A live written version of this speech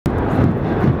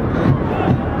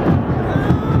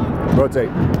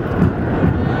Rotate.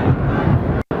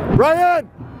 Brian!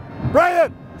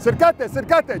 Brian! Cercate,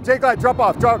 cercate. Jay Glide, drop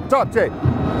off. Drop, Jay.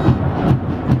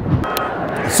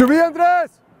 Subí,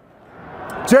 Andres!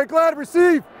 Jay Glide,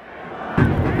 receive!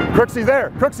 Crooksy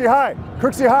there. Crooksy high.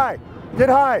 Crooksy high. Get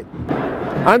high.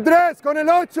 Andres, con el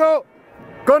ocho!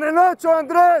 Con el ocho,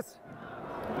 Andres!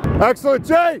 Excellent,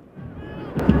 Jay!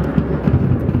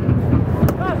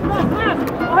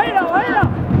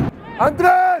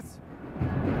 Andres!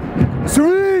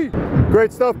 Sweet!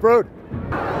 Great stuff, bro.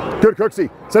 Good, Crooksy.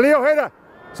 Salí Ojeda.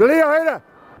 Salí Ojeda.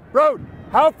 Bro,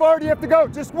 how far do you have to go?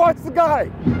 Just watch the guy.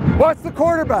 Watch the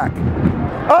quarterback.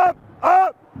 Up,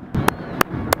 up!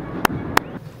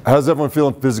 How's everyone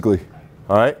feeling physically?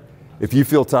 All right? If you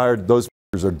feel tired, those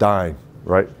are dying,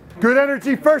 right? Good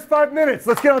energy first 5 minutes.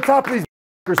 Let's get on top of these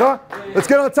huh? Let's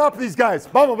get on top of these guys.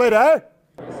 Vamos, Veda, eh?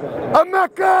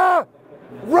 Amaka!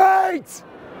 Right!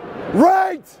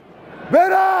 Right!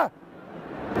 Veda!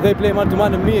 They play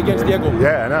man-to-man and me against Diego.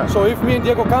 Yeah, I know. So if me and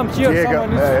Diego come here, Diego,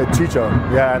 someone is... Chicho.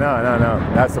 Yeah, no.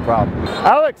 That's the problem.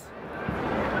 Alex!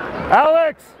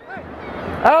 Alex!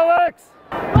 Alex!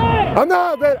 I'm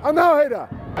now, Veda.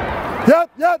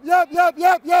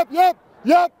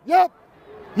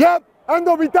 Yep.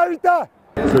 Ando, vita.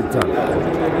 Good time.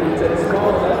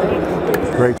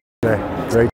 Great day.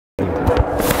 Great day.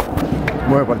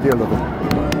 Buen partido, loco.